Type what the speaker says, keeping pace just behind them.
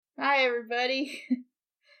Hi, everybody.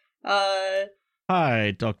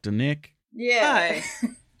 Hi, Dr. Nick. Yeah. Hi.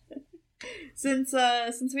 Since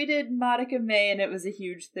we did Monica May and it was a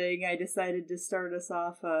huge thing, I decided to start us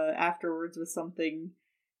off afterwards with something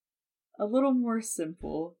a little more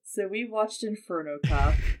simple. So we watched Inferno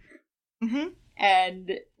Cop. Mm-hmm.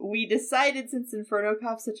 And we decided, since Inferno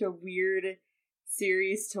Cop's such a weird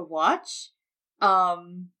series to watch,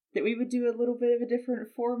 that we would do a little bit of a different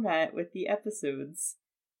format with the episodes.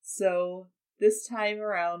 So this time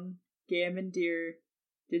around, Gam and Deer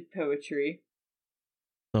did poetry.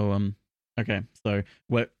 So, okay, so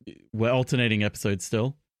we're alternating episodes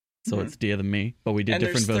still. So it's Dear Than Me, but we did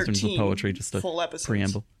different versions of poetry, just a full episodes.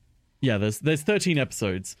 preamble. Yeah, there's 13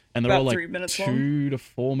 episodes, and they're About all like 3 minutes 2 long? to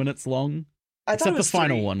 4 minutes long. I thought Except it was the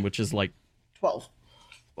final 3. one, which is like 12.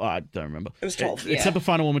 I don't remember. It was 12. Except the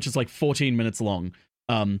final one, which is like 14 minutes long.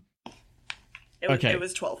 Okay. It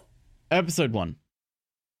was 12. Episode 1.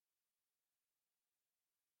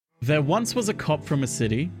 There once was a cop from a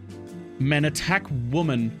city. Men attack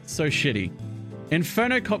woman so shitty.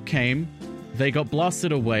 Inferno Cop came. They got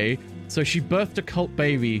blasted away. So she birthed a cult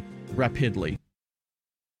baby rapidly.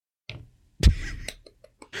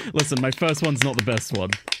 Listen, my first one's not the best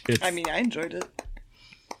one. I enjoyed it.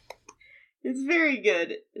 It's very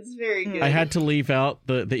good. It's very good. I had to leave out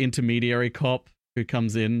the intermediary cop who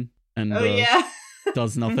comes in and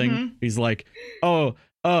does nothing. Mm-hmm. He's like,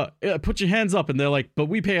 put your hands up. And they're like, but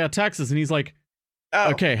we pay our taxes. And he's like,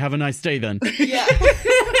 okay, have a nice day then. Yeah.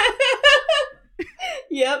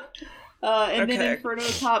 Yep. And then Inferno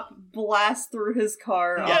Cop blasts through his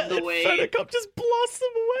car on the way. Inferno Cop just blasts him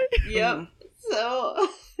away. Yep. So...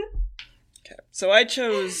 Okay. So I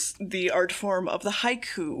chose the art form of the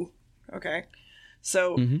haiku. Okay.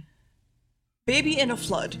 So, baby in a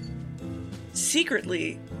flood.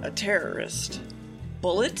 Secretly a terrorist.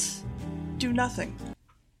 Bullets do nothing.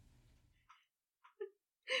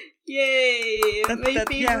 Yay! My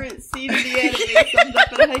favorite scene in the anime summed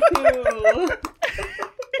up in a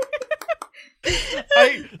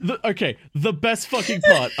haiku. The best fucking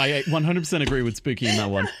part, I 100% agree with Spooky in that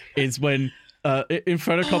one, is when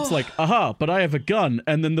Inferno Cop's like, aha, but I have a gun,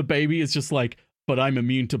 and then the baby is just like, but I'm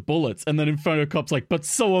immune to bullets, and then Inferno Cop's like, but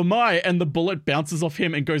so am I, and the bullet bounces off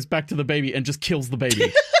him and goes back to the baby and just kills the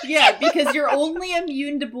baby. Yeah, because you're only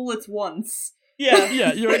immune to bullets once.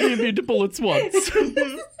 Yeah, you're only immune to bullets once.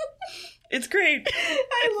 It's great.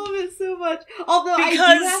 I love it so much. Although I do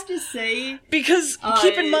have to say... Because,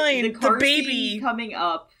 keep in mind, the baby... coming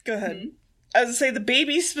up... Go ahead. I was going to say, the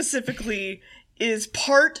baby specifically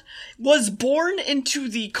was born into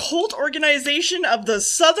the cult organization of the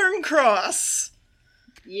Southern Cross.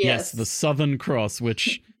 Yes, the Southern Cross,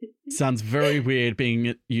 which sounds very weird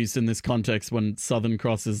being used in this context when Southern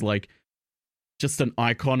Cross is like just an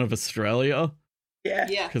icon of Australia.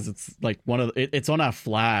 Yeah. Because it's like it's on our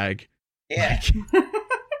flag. Yeah.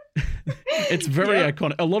 It's very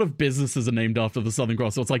iconic. A lot of businesses are named after the Southern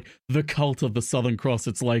Cross. So it's like the cult of the Southern Cross.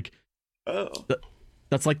 It's like,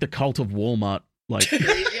 that's like the cult of Walmart. Like,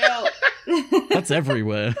 there you go. That's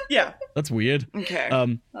everywhere. Yeah. That's weird. Okay.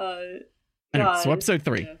 Anyway, so episode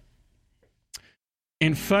 3. Yeah.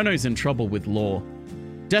 Inferno's in trouble with law.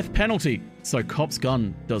 Death penalty, so cop's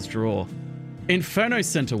gun does draw. Inferno's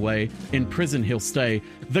sent away, in prison he'll stay.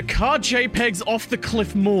 The car JPEG's off the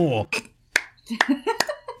cliff more.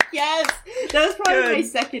 Yes! That was probably my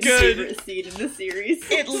second favorite scene in the series.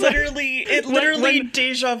 It literally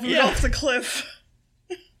deja vu'd off the cliff.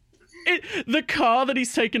 The car that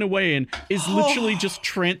he's taken away in is literally just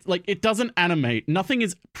it doesn't animate. Nothing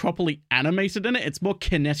is properly animated in it. It's more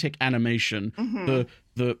kinetic animation.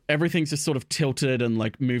 The everything's just sort of tilted and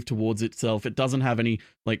like moved towards itself. It doesn't have any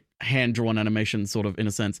like hand-drawn animation, sort of, in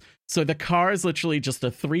a sense. So the car is literally just a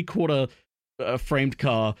 3/4 framed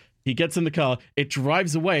car. He gets in the car, it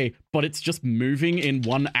drives away, but it's just moving in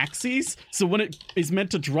one axis. So when it is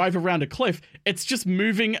meant to drive around a cliff, it's just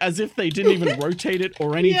moving as if they didn't even rotate it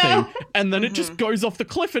or anything. Yeah. And then it just goes off the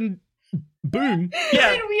cliff and boom.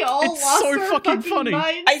 Yeah. And we all it's lost so our fucking funny.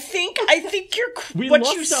 minds. I think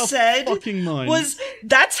what you said was,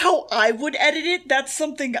 that's how I would edit it. That's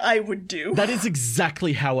something I would do. That is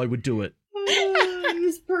exactly how I would do it. It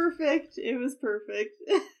was perfect. It was perfect.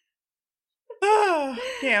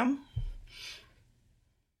 Damn.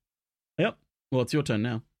 Yep. Well, it's your turn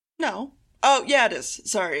now. No. Oh, yeah, it is.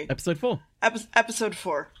 Sorry. Episode 4. Episode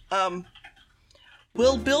 4.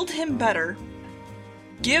 Will build him better.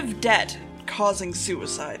 Give debt, causing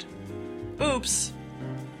suicide. Oops.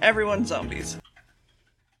 Everyone's zombies.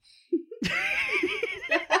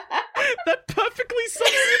 That perfectly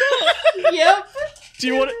sums it up. Yep. Do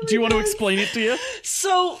you want to explain it, dear?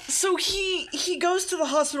 So he goes to the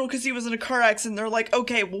hospital because he was in a car accident. They're like,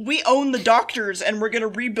 okay, well, we own the doctors and we're gonna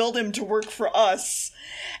rebuild him to work for us.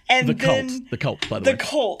 And The then cult, by the way. the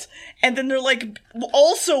cult. And then they're like,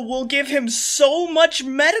 also, we'll give him so much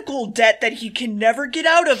medical debt that he can never get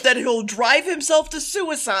out of that he'll drive himself to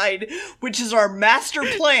suicide, which is our master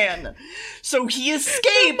plan. So he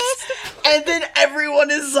escapes, and then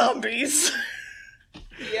everyone is zombies.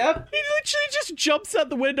 Yep. He literally just jumps out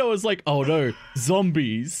the window as like, oh no,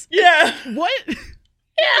 zombies. Yeah. What?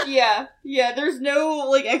 Yeah. There's no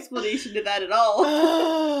like explanation to that at all.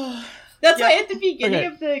 That's why at the beginning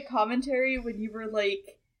of the commentary, when you were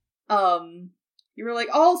like,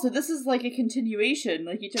 oh, so this is like a continuation.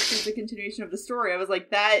 Like, you took this as a continuation of the story. I was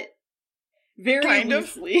like, that very Kind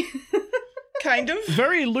loosely. Kind of.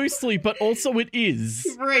 Very loosely, but also it is.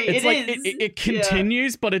 Right, it's it like is. It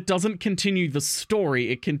continues, but it doesn't continue the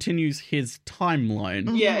story. It continues his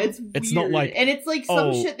timeline. Yeah, it's weird. It's not like, and it's like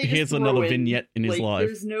some shit they just here's throw another in. vignette in his Like, life.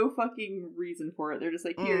 There's no fucking reason for it. They're just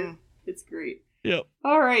like, here, it's great. Yep.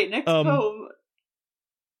 All right, next poem.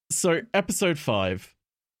 So, episode 5.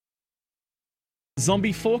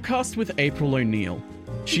 Zombie Forecast with April O'Neil.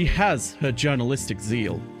 She has her journalistic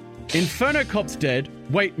zeal. Inferno Cop's dead.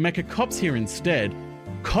 Wait, Mecha Cop's here instead.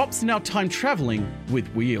 Cop's now time traveling with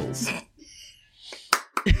wheels.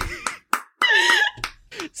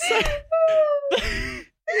 So,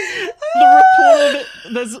 the report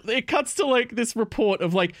of it cuts to like this report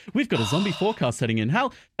of like, we've got a zombie forecast heading in.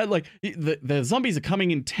 How like the zombies are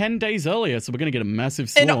coming in 10 days earlier, so we're gonna get a massive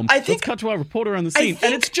swarm. Let's cut to our reporter on the scene,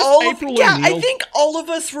 and it's just April O'Neil. I think all of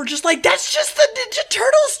us were just like, that's just the Ninja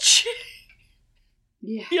Turtles shit.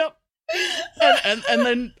 Yeah. Yep. And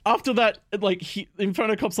then after that, like,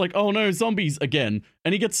 Inferno Cop's like, oh no, zombies again,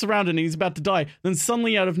 and he gets surrounded and he's about to die. Then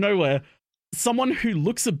suddenly, out of nowhere, someone who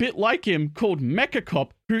looks a bit like him, called Mecha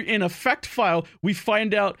Cop, who in a fact file we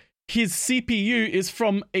find out his CPU is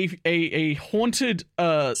from a haunted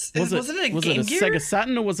was it a Sega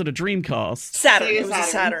Saturn or was it a Dreamcast? Saturn. It was a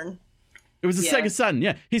Saturn. It was a Sega Saturn.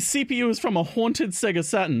 Yeah, his CPU is from a haunted Sega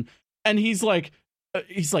Saturn, and he's like,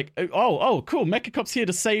 oh, cool. Mecha Cop's here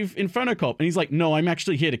to save Inferno Cop. And he's like, no, I'm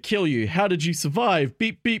actually here to kill you. How did you survive?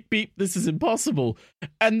 Beep, beep, beep. This is impossible.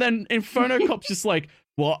 And then Inferno Cop's just like,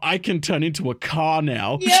 well, I can turn into a car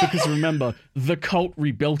now. Yeah. Because remember, the cult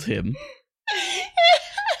rebuilt him.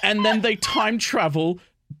 And then they time travel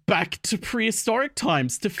back to prehistoric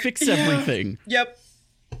times to fix everything. Yep.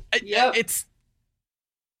 It's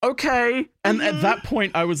okay. And at that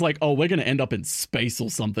point, I was like, oh, we're going to end up in space or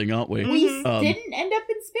something, aren't we? We didn't end up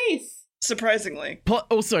in space. Surprisingly.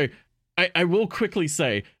 Also, I will quickly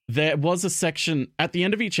say, there was a section at the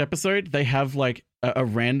end of each episode, they have like a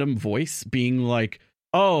random voice being like,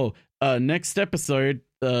 oh, next episode,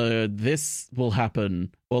 this will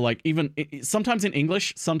happen. Or like even sometimes in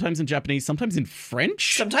English, sometimes in Japanese, sometimes in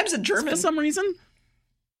French. Sometimes in German. For some reason.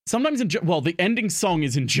 Sometimes in well, the ending song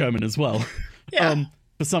is in German as well. Yeah.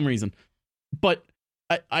 For some reason. But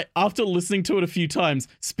I after listening to it a few times,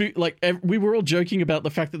 we were all joking about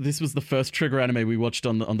the fact that this was the first Trigger anime we watched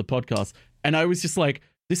on the podcast, and I was just like,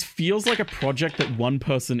 this feels like a project that one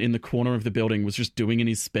person in the corner of the building was just doing in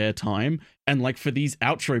his spare time, and like for these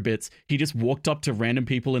outro bits, he just walked up to random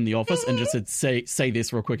people in the office and just said, say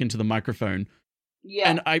this real quick into the microphone. Yeah.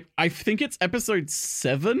 And I think it's episode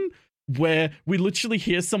 7 where we literally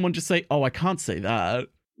hear someone just say, oh, I can't say that.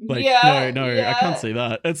 Like, no, I can't say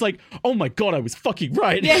that. It's like, oh my god, I was fucking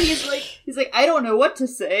right. Yeah, he's like, I don't know what to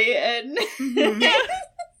say, and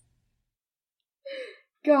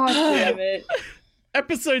god damn it.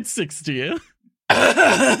 Episode 6, dear.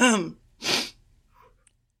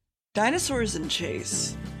 Dinosaurs in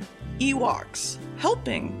chase. Ewoks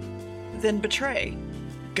helping, then betray.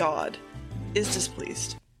 God is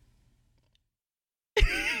displeased.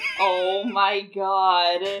 Oh my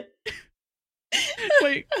god.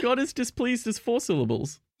 Wait, God is displeased is 4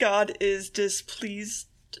 syllables. God is displeased.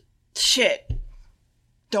 Shit.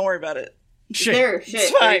 Don't worry about it. Shit. There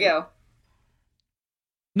you go.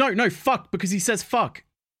 No, fuck, because he says fuck.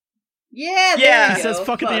 Yeah, there he says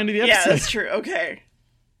fuck at the end of the episode. Yeah, that's true. Okay.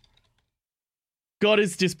 God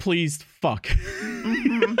is displeased. Fuck.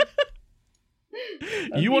 Mm-hmm.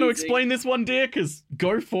 You want to explain this one, dear? Because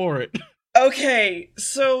go for it. Okay,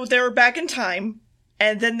 so they were back in time,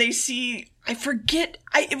 and then they see... I forget.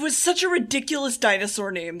 It was such a ridiculous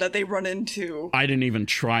dinosaur name that they run into. I didn't even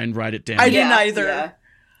try and write it down. I didn't either. Yeah.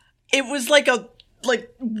 It was like a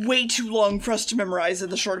like way too long for us to memorize in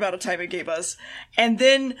the short amount of time it gave us. And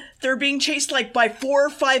then they're being chased like by 4 or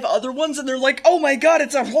 5 other ones, and they're like, oh my god,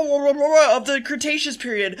 it's a of the Cretaceous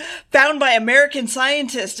period, found by American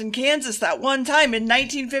scientists in Kansas that one time in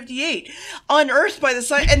 1958, unearthed by the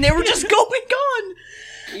science, and they were just going on.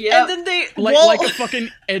 Yeah. And then they like a fucking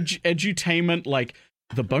edutainment, like,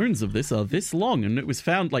 the bones of this are this long, and it was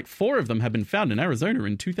found, like, 4 of them have been found in Arizona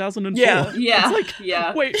in 2004. Yeah. Yeah. It's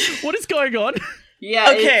like, wait, what is going on?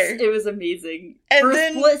 Yeah, okay. It was amazing. And For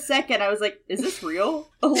then, a split second, I was like, is this real?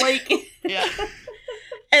 Like, Yeah.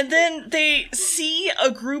 And then they see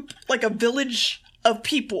a group, like a village of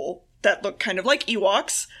people that look kind of like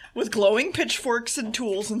Ewoks, with glowing pitchforks and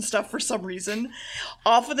tools and stuff for some reason.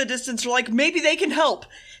 Off in the distance, they're like, maybe they can help.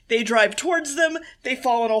 They drive towards them, they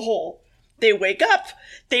fall in a hole. They wake up,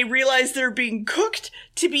 they realize they're being cooked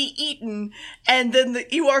to be eaten, and then the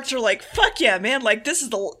Ewoks are like, fuck yeah, man, like, this is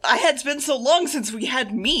it's been so long since we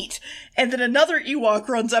had meat. And then another Ewok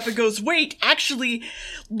runs up and goes, wait, actually,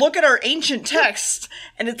 look at our ancient text.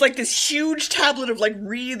 And it's like this huge tablet of like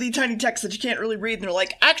really tiny text that you can't really read. And they're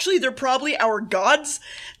like, actually, they're probably our gods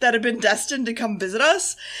that have been destined to come visit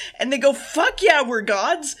us. And they go, fuck yeah, we're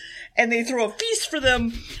gods. And they throw a feast for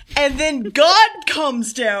them, and then God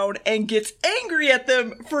comes down and gets angry at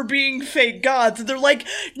them for being fake gods, and they're like,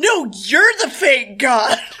 no, you're the fake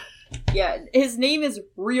god! yeah, his name is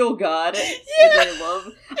Real God. Yeah.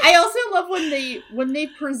 I also love when they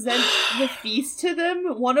present the feast to them,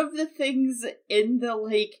 one of the things in the,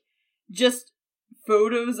 like, just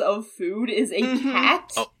photos of food is a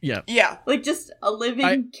cat. Oh, yeah. Yeah. Like, just a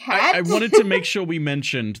living cat. I wanted to make sure we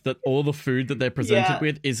mentioned that all the food that they're presented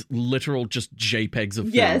with is literal just JPEGs of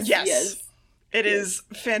food. Yes. It is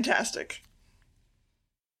fantastic.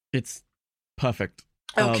 It's perfect.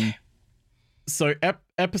 Okay. So,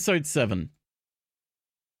 episode 7.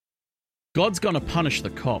 God's gonna punish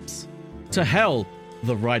the cops. To hell,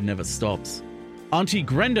 the ride never stops. Auntie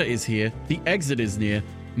Grenda is here, the exit is near.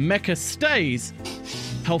 Mecha stays,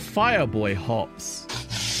 Hellfire Boy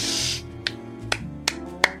hops.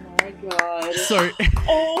 Oh my god. So,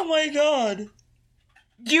 Oh my god.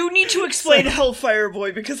 You need to explain Hellfire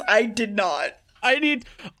Boy, because I did not.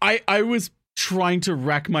 I was trying to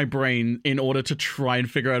rack my brain in order to try and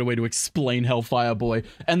figure out a way to explain Hellfire Boy.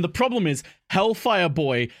 And the problem is, Hellfire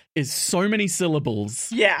Boy is so many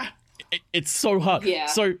syllables. Yeah. It's so hard. Yeah.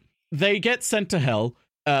 So they get sent to hell,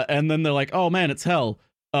 and then they're like, oh man, it's hell.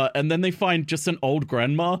 And then they find just an old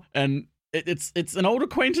grandma, and it's an old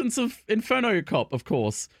acquaintance of Inferno Cop, of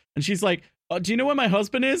course. And she's like, do you know where my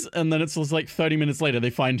husband is? And then it's just like 30 minutes later, they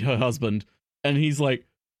find her husband. And he's like,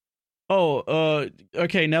 oh,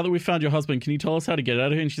 okay, now that we've found your husband, can you tell us how to get out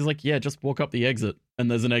of here? And she's like, yeah, just walk up the exit.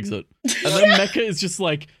 And there's an exit. And then Mecha is just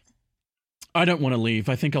like, I don't want to leave.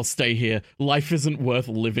 I think I'll stay here. Life isn't worth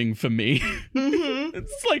living for me. Mm-hmm.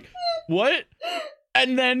 It's like, what?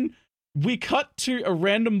 And then we cut to a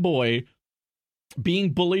random boy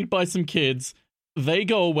being bullied by some kids. They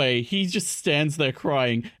go away. He just stands there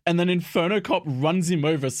crying. And then Inferno Cop runs him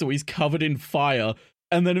over so he's covered in fire.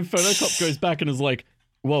 And then Inferno Cop goes back and is like,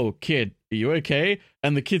 whoa, kid, are you okay?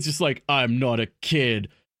 And the kid's just like, I'm not a kid.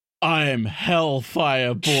 I'm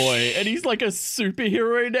Hellfire Boy. And he's like a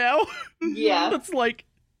superhero now. Yeah. That's like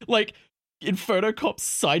Inferno Cop's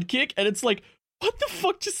sidekick. And it's like, what the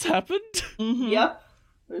fuck just happened? Mm-hmm. Yep.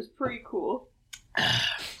 It was pretty cool.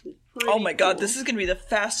 Oh my god, this is gonna be the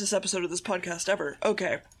fastest episode of this podcast ever.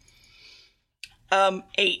 Okay.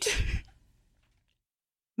 8.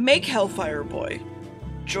 Make Hellfire Boy.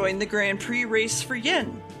 Join the Grand Prix race for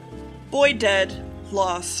Yen. Boy dead.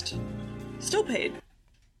 Lost. Still paid.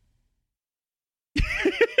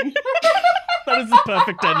 That is the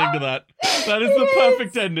perfect ending to that. That is the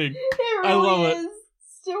perfect ending. It I love really it. is.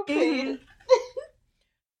 Still paid.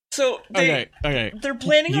 So Okay. they're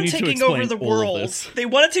planning You on need to taking over the explain all of world. this. They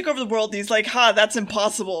want to take over the world, and he's like, "Ha, that's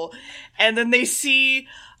impossible." And then they see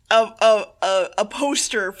a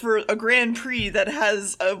poster for a Grand Prix that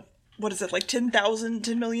has what is it, like 10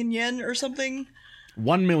 million yen or something?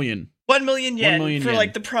 1 million. 1 million yen 1 million for yen.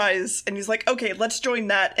 like the prize. And he's like, okay, let's join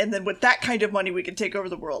that, and then with that kind of money we can take over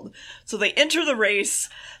the world. So they enter the race.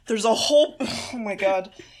 There's a whole oh my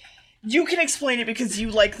god. You can explain it because you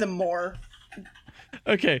like them more.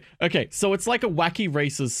 Okay. So it's like a Wacky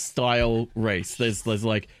Races style race. There's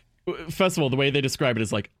like, first of all, the way they describe it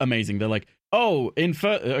is like amazing. They're like, oh,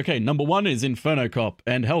 okay, number 1 is Inferno Cop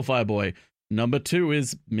and Hellfire Boy. Number 2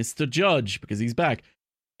 is Mr. Judge because he's back.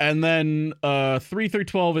 And then 3 through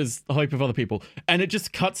 12 is a heap of other people. And it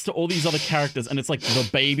just cuts to all these other characters. And it's like the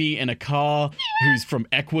baby in a car who's from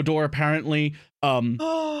Ecuador, apparently.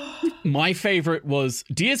 Dear's favorite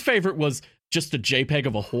was just a JPEG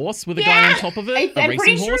of a horse with a guy on top of it. I'm racing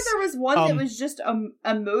pretty sure horse. there was one that was just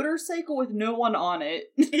a motorcycle with no one on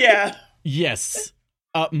it. Yeah. Yes.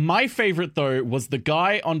 My favorite, though, was the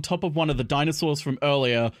guy on top of one of the dinosaurs from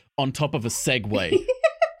earlier on top of a Segway.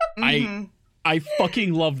 I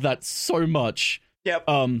fucking loved that so much. Yep.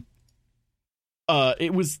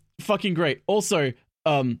 It was fucking great. Also,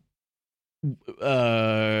 1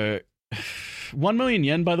 million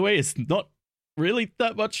yen, by the way, is not really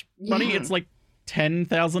that much money. It's like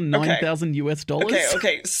 10,000, 9,000 US dollars.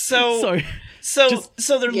 Okay. So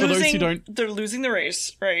they're losing. They're losing the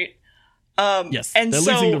race, right? Yes, and they're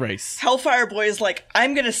losing the race. Hellfire Boy is like,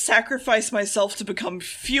 I'm gonna sacrifice myself to become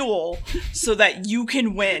fuel so that you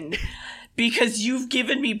can win. Because you've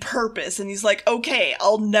given me purpose. And he's like, okay,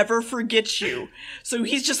 I'll never forget you. So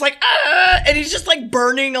he's just like, and he's just like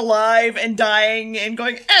burning alive and dying and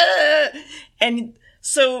going, and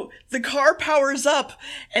so the car powers up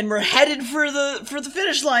and we're headed for the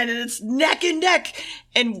finish line and it's neck and neck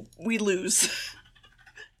and we lose.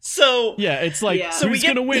 So yeah, it's like, who's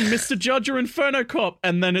gonna win, Mr. Judge or Inferno Cop?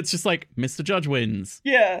 And then it's just like, Mr. Judge wins.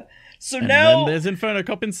 Yeah. So and now then there's Inferno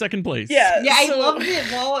Cop in second place. Yeah, I loved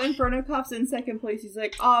it. While Inferno Cop's in second place, he's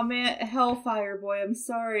like, "Oh man, Hellfire Boy, I'm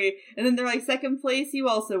sorry." And then they're like, "Second place, you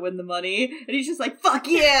also win the money." And he's just like, "Fuck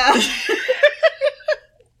yeah!"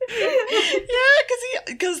 Yeah,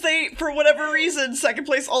 because they, for whatever reason, second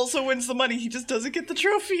place also wins the money. He just doesn't get the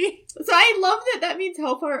trophy. So I love that. That means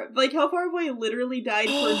Hellfire Boy literally died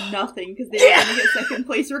for nothing because they were going to get second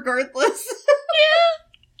place regardless.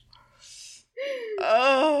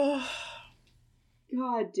 Oh.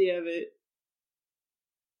 God damn it.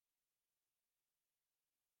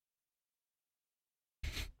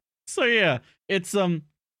 So yeah, it's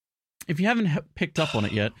if you haven't picked up on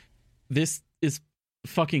it yet, this is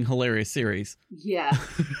fucking hilarious series. Yeah.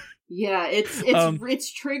 Yeah,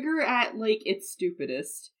 it's Trigger at like its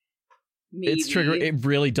stupidest. Maybe. It's Trigger. It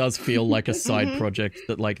really does feel like a side project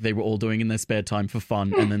that like they were all doing in their spare time for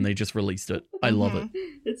fun, and then they just released it. I love it.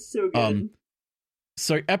 It's so good.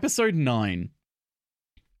 So episode 9.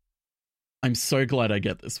 I'm so glad I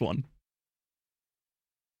get this one.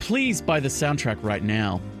 Please buy the soundtrack right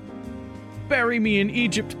now. Bury me in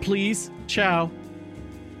Egypt, please. Ciao.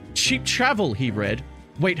 Cheap travel, he read.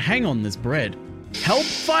 Wait, hang on, there's bread. Help,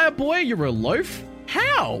 Fire Boy, you're a loaf?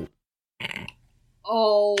 How?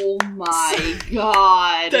 Oh my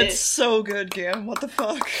god. That's so good, Gam. What the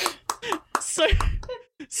fuck?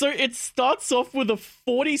 So it starts off with a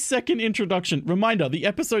 40-second introduction. Reminder, the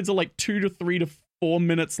episodes are like 2 to 3 to 4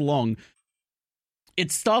 minutes long.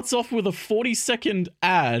 It starts off with a 40-second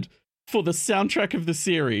ad for the soundtrack of the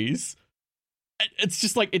series. It's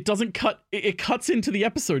just like, it doesn't cut, it cuts into the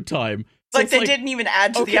episode time. So Like they didn't even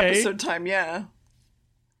add to the okay. episode time, yeah.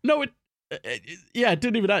 No, it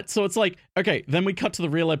didn't even add. So it's like, okay, then we cut to the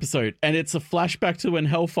real episode, and it's a flashback to when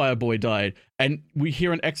Hellfire Boy died, and we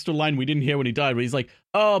hear an extra line we didn't hear when he died, where he's like,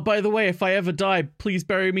 oh, by the way, if I ever die, please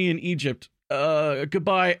bury me in Egypt.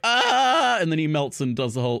 Goodbye. And then he melts and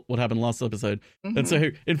does the whole what happened last episode. Mm-hmm. And so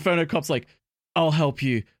Inferno Cop's like, I'll help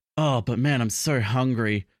you. Oh, but man, I'm so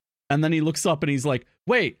hungry. And then he looks up and he's like,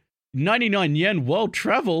 wait, 99 yen world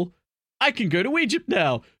travel? I can go to Egypt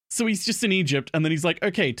now. So he's just in Egypt, and then he's like,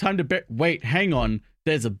 okay, time to wait, hang on,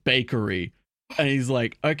 there's a bakery. And he's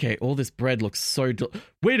like, okay, all this bread looks so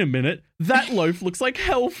wait a minute, that loaf looks like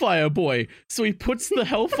Hellfire Boy. So he puts the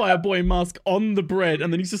Hellfire Boy mask on the bread,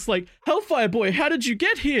 and then he's just like, Hellfire Boy, how did you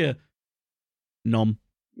get here? Nom.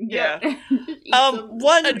 Yeah.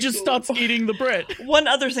 And just starts eating the bread. One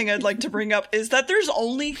other thing I'd like to bring up is that there's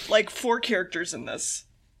only like 4 characters in this.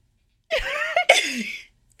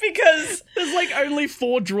 Because there's like only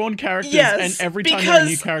 4 drawn characters, and every time there's a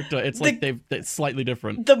new character, it's like they're slightly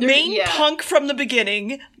different. The main punk from the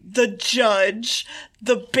beginning, the judge,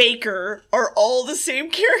 the baker are all the same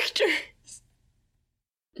characters.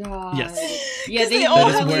 God. Yes. Yeah, they all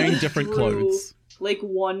have wearing different clothes. Like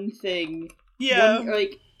one thing. Yeah.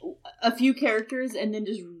 Like a few characters and then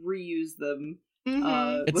just reuse them.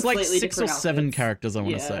 Mm-hmm. It's like 6 or 7 characters, I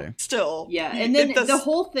want to say. Still. Yeah, and then the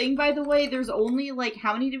whole thing, by the way, there's only like,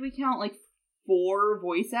 how many did we count? Like 4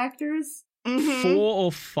 voice actors? Mm-hmm. 4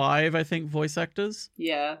 or 5, I think, voice actors.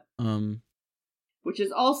 Yeah. Which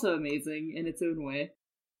is also amazing in its own way.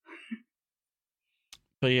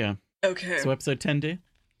 But yeah. Okay. So episode 10, dear?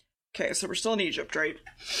 Okay, so we're still in Egypt, right?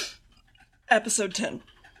 Episode 10.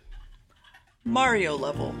 Mario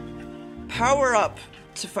level. Power up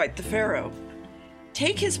to fight the Pharaoh.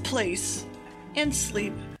 Take his place and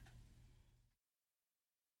sleep.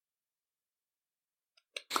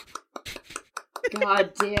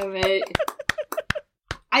 God damn it.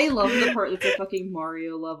 I love the part that's a fucking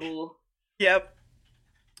Mario level. Yep.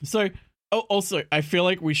 So, also, I feel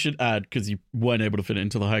like we should add, because you weren't able to fit it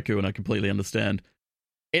into the haiku, and I completely understand.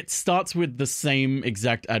 It starts with the same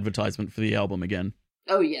exact advertisement for the album again.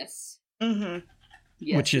 Oh, yes. Mm-hmm.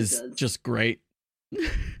 Yes, which is just great.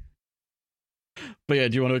 But yeah,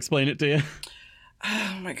 do you want to explain it, dear?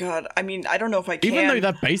 Oh my god. I mean, I don't know if I can. Even though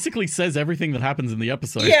that basically says everything that happens in the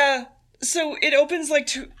episode. Yeah. So it opens like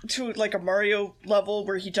to like a Mario level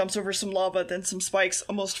where he jumps over some lava, then some spikes,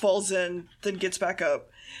 almost falls in, then gets back up.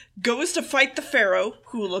 Goes to fight the Pharaoh,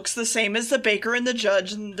 who looks the same as the baker and the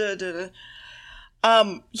judge, and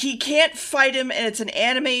he can't fight him, and it's an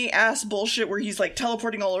anime-ass bullshit where he's, like,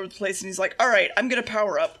 teleporting all over the place, and he's like, alright, I'm gonna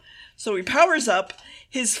power up. So he powers up,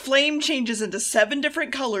 his flame changes into 7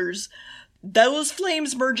 different colors, those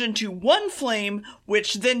flames merge into one flame,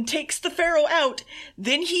 which then takes the Pharaoh out,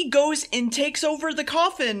 then he goes and takes over the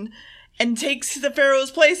coffin, and takes the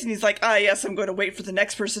Pharaoh's place, and he's like, yes, I'm going to wait for the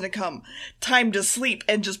next person to come. Time to sleep,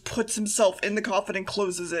 and just puts himself in the coffin and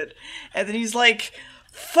closes it. And then he's like,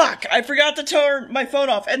 fuck, I forgot to turn my phone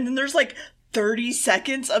off. And then there's like 30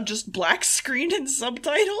 seconds of just black screen and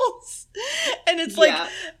subtitles. And it's like,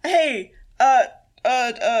 hey,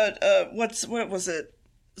 what was it?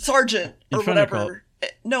 Sergeant, or Inferno whatever.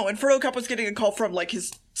 Cop. No, Inferno Cop was getting a call from like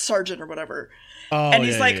his sergeant or whatever. Oh, and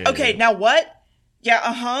he's like, okay, now what? Yeah,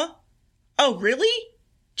 uh-huh. Oh, really?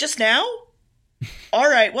 Just now?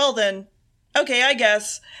 Alright, well then. Okay, I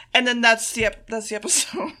guess. And then that's the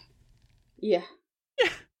episode. Yeah.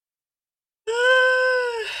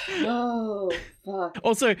 Oh, fuck.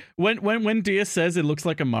 Also, when Dia says it looks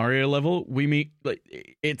like a Mario level, we meet, like,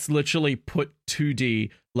 it's literally put 2D,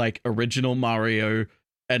 like, original Mario,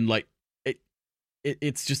 and, like,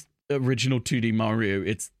 it's just original 2D Mario.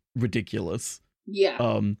 It's ridiculous.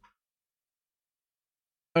 Yeah.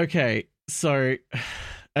 Okay, so,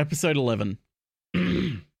 episode 11.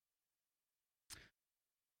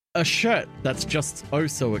 A shirt that's just oh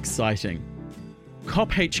so exciting.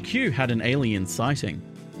 Cop HQ had an alien sighting.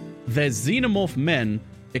 There's xenomorph men.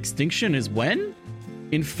 Extinction is when?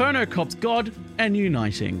 Inferno Cop's God and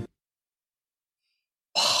uniting.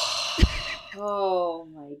 Oh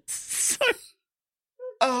my.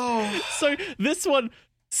 So this one,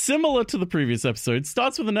 similar to the previous episode,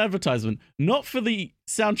 starts with an advertisement, not for the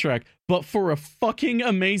soundtrack, but for a fucking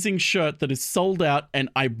amazing shirt that is sold out, and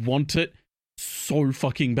I want it so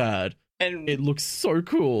fucking bad. And it looks so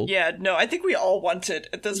cool. Yeah, no, I think we all want it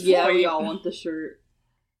at this point. Yeah, we all want the shirt.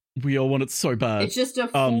 We all want it so bad. It's just a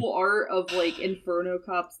full art of, like, Inferno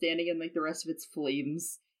Cop standing in, like, the rest of its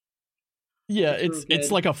flames. Yeah,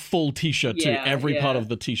 it's like a full t-shirt too. Yeah, Every part of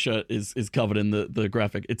the t-shirt is covered in the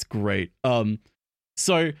graphic. It's great.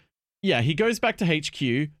 So yeah, he goes back to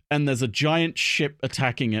HQ and there's a giant ship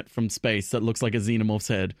attacking it from space that looks like a xenomorph's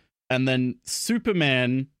head. And then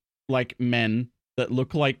Superman, like men that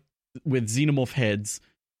look like with xenomorph heads,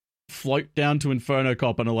 float down to Inferno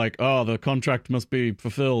Cop and are like, oh, the contract must be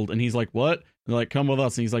fulfilled. And he's like, what? And they're like, come with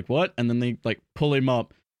us. And he's like, what? And then they like pull him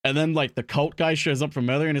up. And then like the cult guy shows up from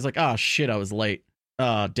earlier and he's like, shit, I was late.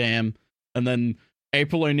 Damn. And then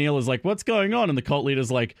April O'Neil is like, what's going on? And the cult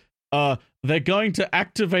leader's like, they're going to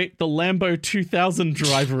activate the Lambo 2000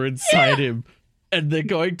 driver inside him. And they're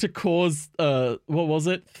going to cause, what was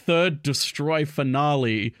it? Third Destroy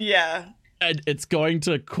finale. Yeah. And it's going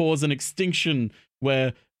to cause an extinction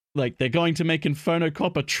where, like, they're going to make Inferno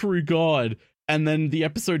Cop a true god. And then the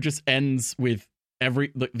episode just ends with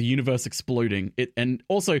the universe exploding. And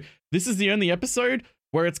also, this is the only episode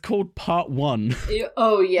where it's called Part 1.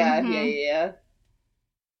 Oh, yeah, yeah.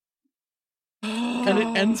 And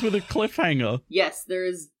it ends with a cliffhanger. Yes, there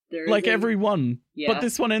is like every one. Yeah. But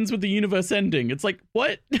this one ends with the universe ending. It's like,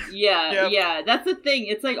 what? Yeah, that's the thing.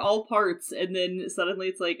 It's like all parts, and then suddenly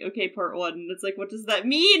it's like, okay, part 1. And it's like, what does that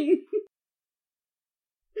mean?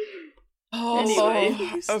 Anyway.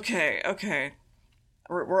 Okay.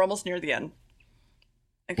 We're almost near the end.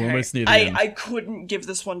 Okay. We're almost near the end. I couldn't give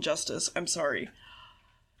this one justice. I'm sorry.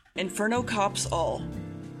 Inferno Cops all.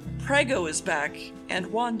 Prego is back, and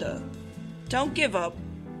Wanda. Don't give up.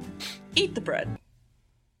 Eat the bread.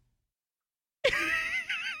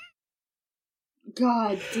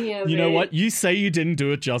 God damn it. You know what? You say you didn't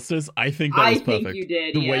do it justice. I think that was perfect. I think you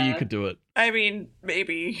did, The way you could do it. I mean,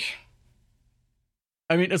 maybe.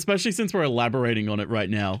 I mean, especially since we're elaborating on it right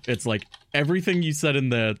now. It's like, everything you said in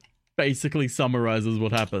there basically summarizes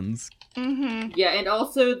what happens. Mm-hmm. Yeah, and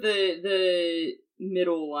also the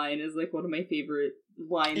middle line is like one of my favorite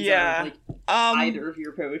lines out of like either of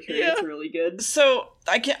your poetry. Yeah. It's really good. So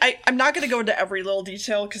I'm not going to go into every little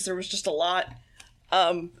detail because there was just a lot.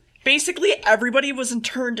 basically everybody was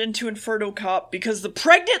turned into Inferno Cop because the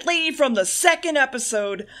pregnant lady from the second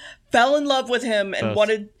episode fell in love with him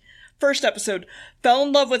and first episode, fell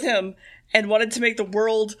in love with him and wanted to make the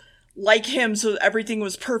world like him so everything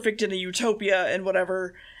was perfect in a utopia and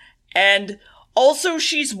whatever. And also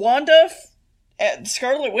she's Wanda,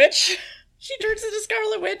 Scarlet Witch. She turns into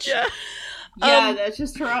Scarlet Witch. Yeah. Yeah, that's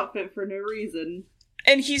just her outfit for no reason.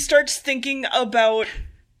 And he starts thinking about...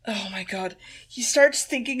 Oh my god. He starts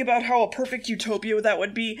thinking about how a perfect utopia that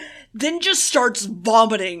would be, then just starts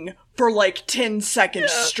vomiting for like 10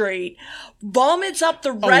 seconds straight. Vomits up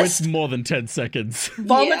the rest... Oh, it's more than 10 seconds.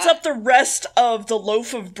 Vomits up the rest of the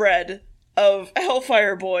loaf of bread of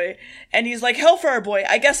Hellfire Boy. And he's like, Hellfire Boy,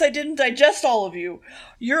 I guess I didn't digest all of you.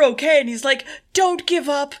 You're okay. And he's like, don't give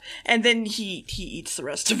up. And then he eats the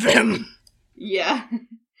rest of him. Yeah.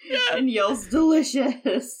 And yells,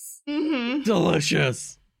 delicious. Mm-hmm.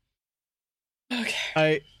 Delicious.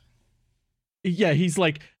 Okay. He's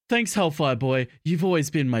like, thanks, Hellfire Boy. You've always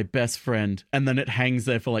been my best friend. And then it hangs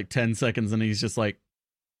there for like 10 seconds and he's just like,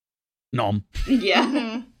 nom.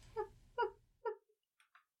 Yeah.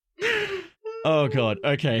 Oh, God.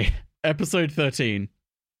 Okay. Episode 13.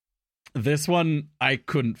 This one, I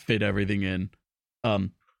couldn't fit everything in.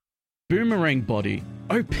 Boomerang body.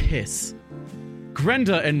 Oh, piss.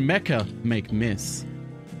 Grenda and Mecca make miss.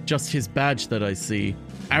 Just his badge that I see.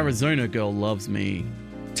 Arizona girl loves me.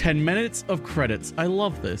 10 minutes of credits. I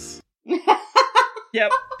love this.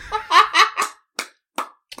 Yep.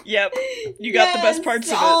 Yep. You got the best parts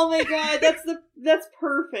of it. Oh my god, that's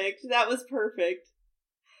perfect. That was perfect.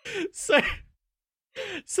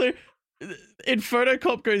 So Inferno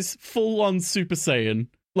Cop goes full on Super Saiyan.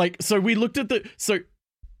 Like, so we looked at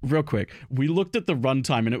real quick, we looked at the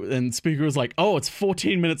runtime and Speaker was like, oh, it's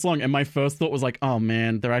 14 minutes long. And my first thought was like, oh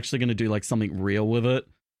man, they're actually going to do like something real with it.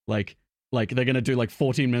 Like they're going to do like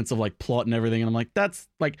 14 minutes of like plot and everything. And I'm like, that's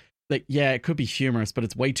like, yeah, it could be humorous, but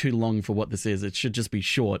it's way too long for what this is. It should just be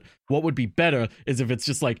short. What would be better is if it's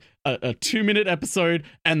just like a 2-minute episode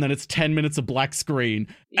and then it's 10 minutes of black screen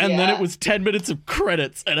and then it was 10 minutes of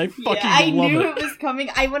credits and I fucking love it. I knew it was coming.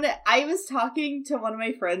 I was talking to one of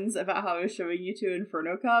my friends about how I was showing you to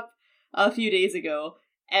Inferno Cop a few days ago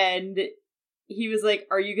and he was like,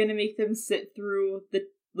 are you going to make them sit through the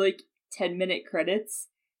like 10-minute credits?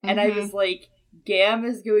 And I was like, Gam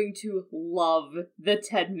is going to love the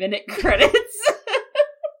 10-minute credits.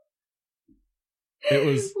 It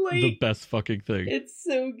was like, the best fucking thing. It's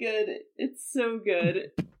so good. It's so good.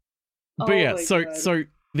 But yeah, so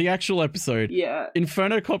the actual episode,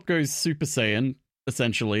 Inferno Cop goes Super Saiyan,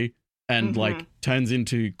 essentially, and like turns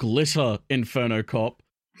into Glitter Inferno Cop.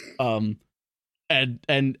 And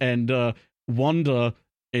Wanda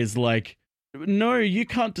is like, no, you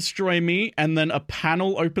can't destroy me. And then a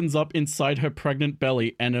panel opens up inside her pregnant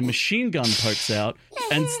belly and a machine gun pokes out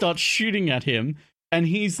and starts shooting at him. And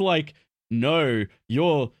he's like, no,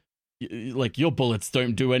 your bullets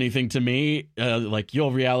don't do anything to me. Like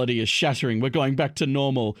your reality is shattering. We're going back to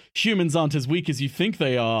normal. Humans aren't as weak as you think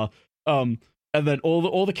they are. And then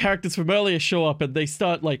all the characters from earlier show up and they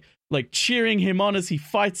start like cheering him on as he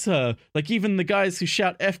fights her. Like even the guys who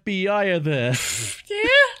shout FBI are there. Yeah.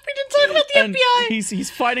 Talk about the FBI. He's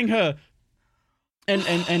fighting her,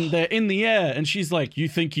 and they're in the air, and she's like, "You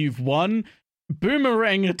think you've won?"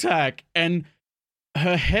 Boomerang attack, and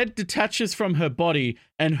her head detaches from her body,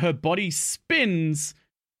 and her body spins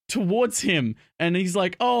towards him, and he's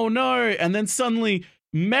like, "Oh no!" And then suddenly,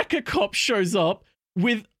 Mecha Cop shows up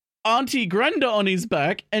with Auntie Grenda on his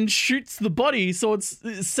back and shoots the body, so it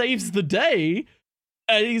saves the day.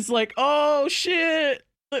 And he's like, "Oh shit!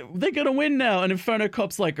 They're gonna win now." And Inferno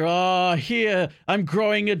Cop's like, "Oh, here, I'm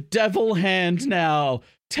growing a devil hand now.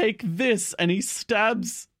 Take this." And he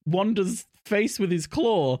stabs Wanda's face with his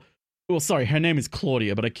claw. Well, sorry, her name is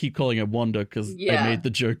Claudia, but I keep calling her Wanda because I made the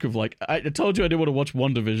joke of like, I told you I didn't want to watch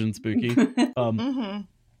WandaVision, Spooky.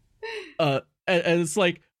 And it's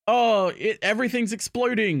like, oh, everything's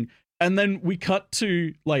exploding. And then we cut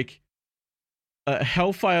to like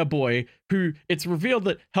Hellfire Boy, who it's revealed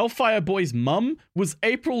that Hellfire Boy's mum was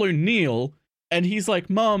April O'Neil, and he's like,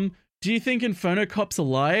 "Mum, do you think Inferno Cop's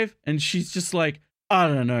alive?" And she's just like, "I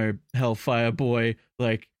don't know, Hellfire Boy,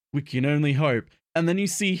 like, we can only hope." And then you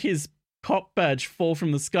see his cop badge fall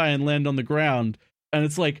from the sky and land on the ground, and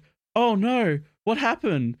it's like, oh no, what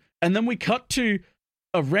happened? And then we cut to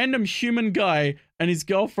a random human guy and his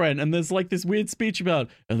girlfriend, and there's like this weird speech about,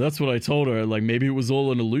 and that's what I told her, like maybe it was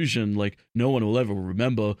all an illusion, like no one will ever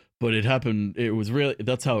remember, but it happened, it was really,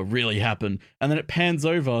 that's how it really happened. And then it pans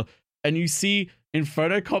over and you see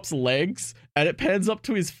Inferno Cop's legs, and it pans up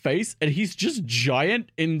to his face, and he's just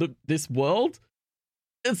giant in this world.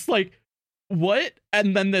 It's like, what?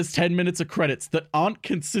 And then there's 10 minutes of credits that aren't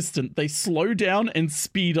consistent. They slow down and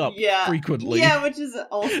speed up frequently. Yeah, which is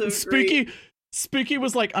also great. Spooky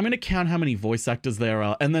was like, I'm going to count how many voice actors there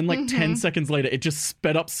are. And then like 10 seconds later, it just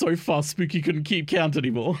sped up so fast Spooky couldn't keep count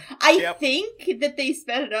anymore. I think that they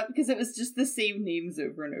sped it up because it was just the same names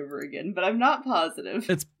over and over again, but I'm not positive.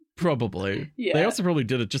 It's probably. Yeah. They also probably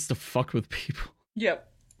did it just to fuck with people. Yep.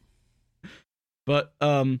 But,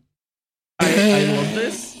 I love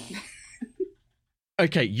this.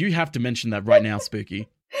 Okay, you have to mention that right now, Spooky.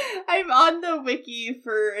 I'm on the wiki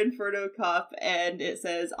for Inferno Cop, and it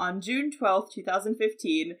says, on June 12th,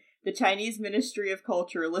 2015, the Chinese Ministry of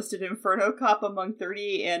Culture listed Inferno Cop among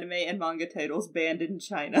 38 anime and manga titles banned in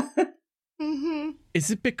China. Is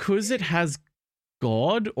it because it has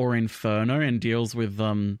God or Inferno and deals with,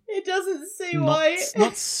 It doesn't say why.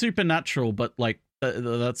 Not supernatural, but like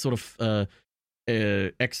that sort of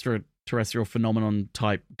extraterrestrial phenomenon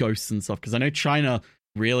type ghosts and stuff, because I know China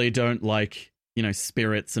really don't like, you know,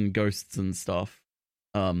 spirits and ghosts and stuff.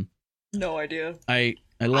 No idea. I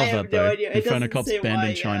love that though. No Inferno Cop's banned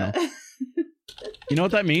in China. You know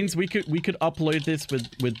what that means? We could upload this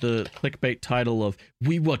with the clickbait title of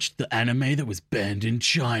 "We watched the anime that was banned in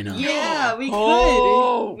China." Yeah, we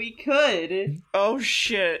could. We could. Oh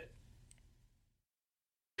shit.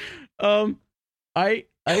 I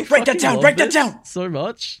write that down. Write that down so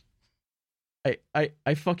much.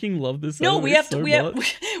 I fucking love this. No, we have to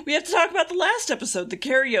talk about the last episode, the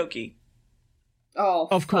karaoke. Oh,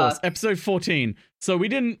 of course, episode 14. So we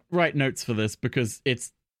didn't write notes for this because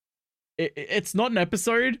it's not an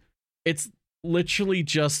episode. It's literally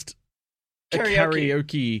just a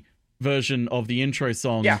karaoke version of the intro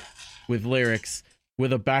song with lyrics,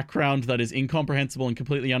 with a background that is incomprehensible and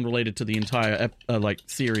completely unrelated to the entire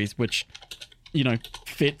series, which, you know,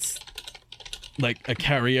 fits like a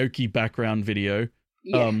karaoke background video.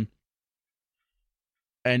 And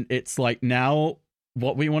it's like, now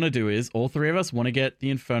what we want to do is all three of us want to get the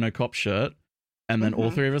Inferno Cop shirt, and then all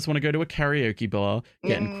three of us want to go to a karaoke bar,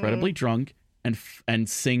 get incredibly drunk, and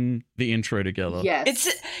sing the intro together. Yes.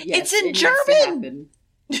 It's in German.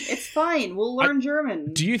 It's fine. We'll learn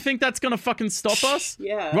German. Do you think that's gonna fucking stop us?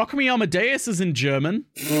 Yeah. Rock Me Amadeus is in German.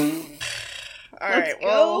 Alright,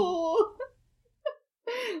 well.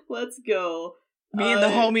 Let's go. Me and the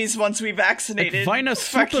homies, once we vaccinated. Vina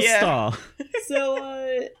Superstar. Yeah.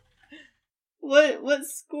 So, what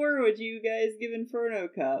score would you guys give Inferno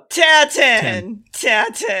Cop? 10.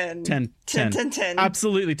 10.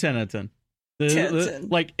 Absolutely 10 out of 10. 10.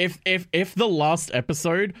 Like, if the last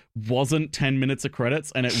episode wasn't 10 minutes of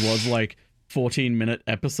credits and it was like 14-minute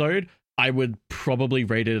episode, I would probably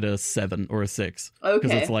rate it a 7 or a 6. Okay.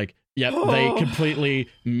 Because it's like, they completely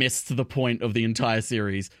missed the point of the entire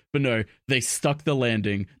series. But no, they stuck the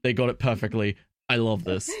landing. They got it perfectly. I love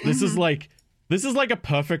this. This is like a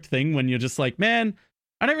perfect thing when you're just like, man,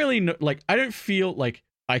 I don't really know, like, I don't feel like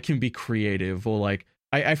I can be creative, or like,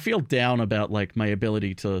 I feel down about like my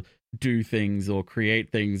ability to do things or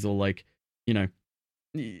create things, or like, you know,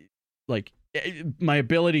 like my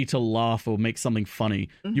ability to laugh or make something funny.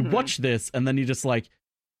 You watch this and then you're just like,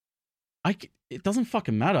 it doesn't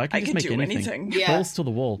fucking matter. I can just make anything. Yeah. Balls to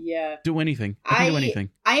the wall. Yeah. Do anything. I can do anything.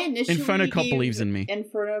 I initially Inferno Cop gave believes in me.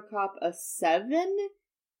 Inferno Cop a 7,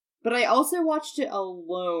 but I also watched it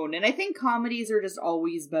alone, and I think comedies are just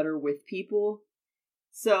always better with people.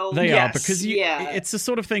 So they are, because it's the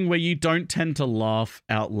sort of thing where you don't tend to laugh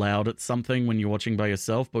out loud at something when you're watching by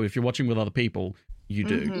yourself, but if you're watching with other people, you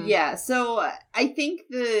do. Yeah, so I think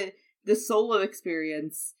the solo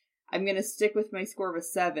experience, I'm going to stick with my score of a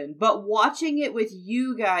 7, but watching it with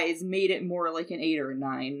you guys made it more like an 8 or a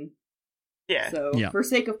 9. Yeah. So, for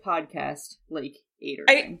sake of podcast, like 8 or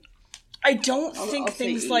 9. I don't think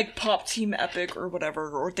things like Pop Team Epic or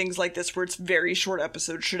whatever, or things like this where it's very short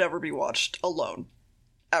episodes, should ever be watched alone.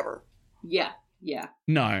 Ever. Yeah.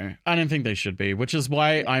 No, I don't think they should be, which is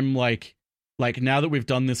why I'm like now that we've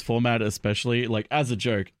done this format, especially, like, as a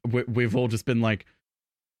joke, we've all just been like,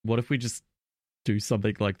 what if we just do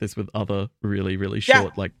something like this with other really, really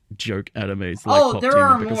short, like, joke animes, like Pop there Team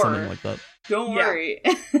are Epic more. or something like that. Don't worry.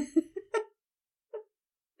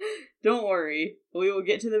 Don't worry. We will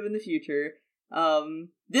get to them in the future.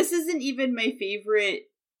 This isn't even my favorite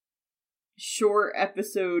short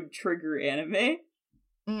episode trigger anime.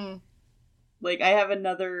 Like, I have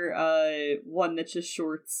another one that's just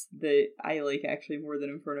shorts that I like actually more than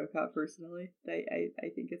Inferno Cop personally. I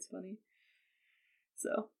think it's funny.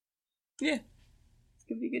 So. Yeah. It's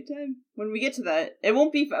gonna be a good time. When we get to that, it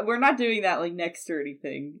won't be we're not doing that, like, next or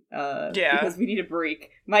anything. Because we need a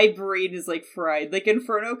break. My brain is, like, fried. Like,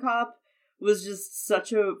 Inferno Cop was just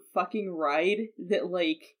such a fucking ride that,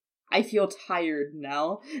 like, I feel tired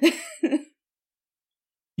now.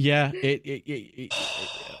 Yeah,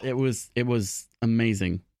 it was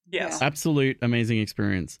amazing. Yes. Absolute amazing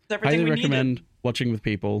experience. Everything Highly we recommend needed. watching with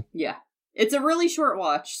people. Yeah. It's a really short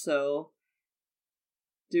watch, so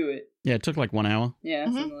do it. Yeah, it took like 1 hour. Yeah,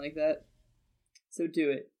 something like that. So do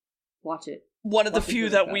it. Watch it. One of the Watch it few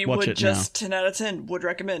really that fast. we Watch would it just 10 out of 10 would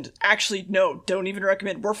recommend. Actually, no, don't even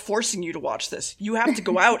recommend. We're forcing you to watch this. You have to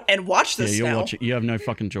go out and watch Yeah, this you'll now. watch it. You have no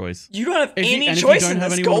fucking choice. You don't have any If choice you don't in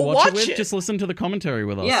have this. anyone Go to watch, watch it with, it. just listen to the commentary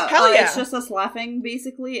with us. Yeah, Hell yeah. It's just us laughing,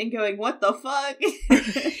 basically, and going, what the fuck?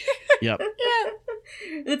 Yep.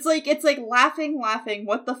 It's like laughing,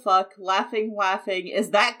 what the fuck, laughing,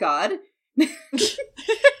 is that God?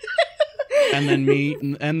 And then me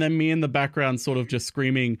in the background sort of just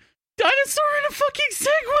screaming, dinosaur in a fucking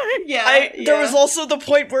Segway! Yeah, There was also the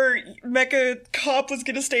point where Mecha Cop was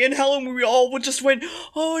gonna stay in hell and we all would just went,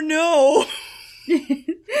 oh no!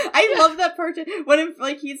 I love that part when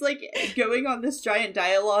he's like going on this giant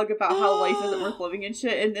dialogue about how life isn't worth living and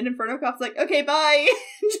shit, and then Inferno Cop's like, okay, bye.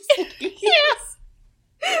 Just like, yes.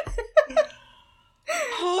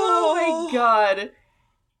 Oh my god.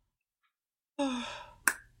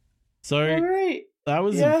 So All right. that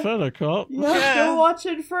was Yeah. Inferno Cop. Yeah, go watch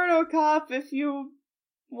Inferno Cop if you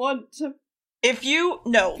want to. If you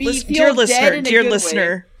dear dead listener, in a dear good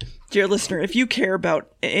listener, dear listener, if you care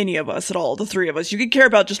about any of us at all, the three of us, you could care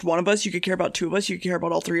about just one of us, you could care about two of us, you could care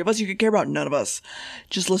about all three of us, you could care about none of us.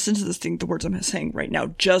 Just listen to the words I'm saying right now.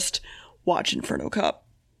 Just watch Inferno Cop.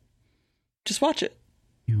 Just watch it.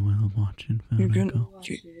 You will watch Inferno You're gonna Cop.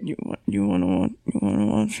 Watch you wanna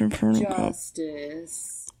watch Inferno Cop.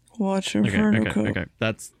 Justice. Watch Inferno Cop. Okay.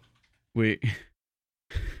 That's Is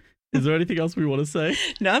there anything else we want to say?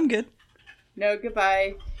 No, I'm good. No,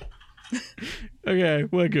 goodbye. Okay,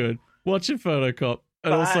 we're good. Watch Inferno Cop.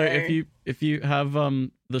 And also, Bye. if you have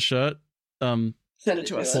the shirt, Send it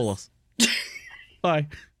to us. call us. Bye.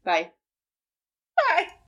 Bye.